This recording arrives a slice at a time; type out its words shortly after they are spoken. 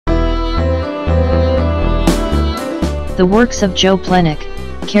The works of Jože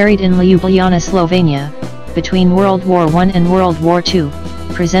Plečnik, carried in Ljubljana, Slovenia, between World War I and World War II,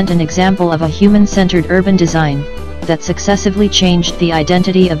 present an example of a human-centered urban design that successively changed the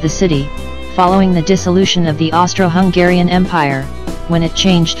identity of the city, following the dissolution of the Austro-Hungarian Empire, when it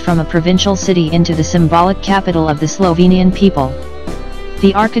changed from a provincial city into the symbolic capital of the Slovenian people.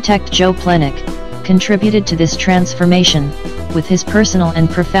 The architect Jože Plečnik contributed to this transformation, with his personal and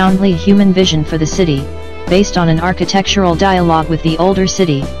profoundly human vision for the city, based on an architectural dialogue with the older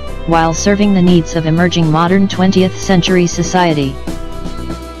city, while serving the needs of emerging modern 20th century society.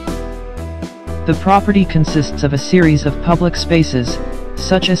 The property consists of a series of public spaces,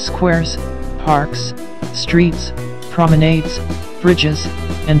 such as squares, parks, streets, promenades, bridges,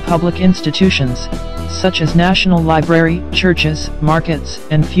 and public institutions, such as National Library, churches, markets,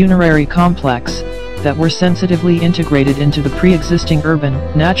 and funerary complex, that were sensitively integrated into the pre-existing urban,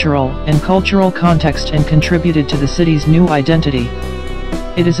 natural, and cultural context and contributed to the city's new identity.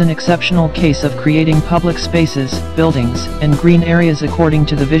 It is an exceptional case of creating public spaces, buildings, and green areas according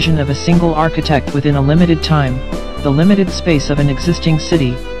to the vision of a single architect within a limited time, the limited space of an existing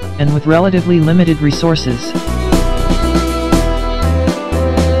city, and with relatively limited resources.